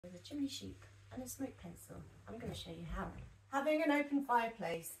chimney sheep and a smoke pencil. I'm going to show you how. Having an open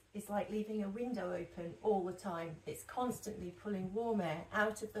fireplace is like leaving a window open all the time. It's constantly pulling warm air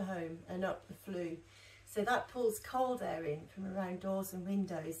out of the home and up the flue. So that pulls cold air in from around doors and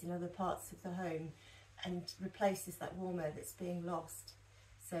windows in other parts of the home and replaces that warm air that's being lost.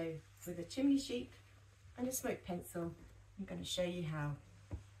 So with a chimney sheep and a smoke pencil, I'm going to show you how.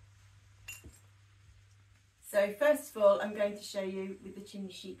 So first of all, I'm going to show you with the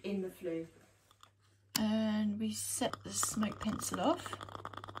chimney sheep in the flue. And we set the smoke pencil off.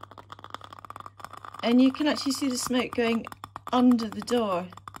 And you can actually see the smoke going under the door.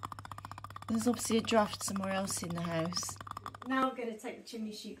 There's obviously a draught somewhere else in the house. Now I'm going to take the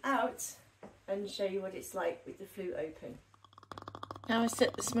chimney sheep out and show you what it's like with the flue open. Now I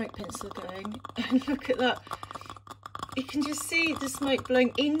set the smoke pencil going and look at that. You can just see the smoke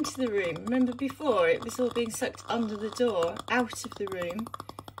blowing into the room. Remember before it was all being sucked under the door, out of the room.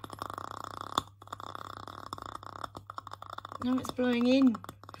 Now it's blowing in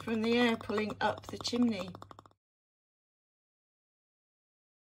from the air, pulling up the chimney.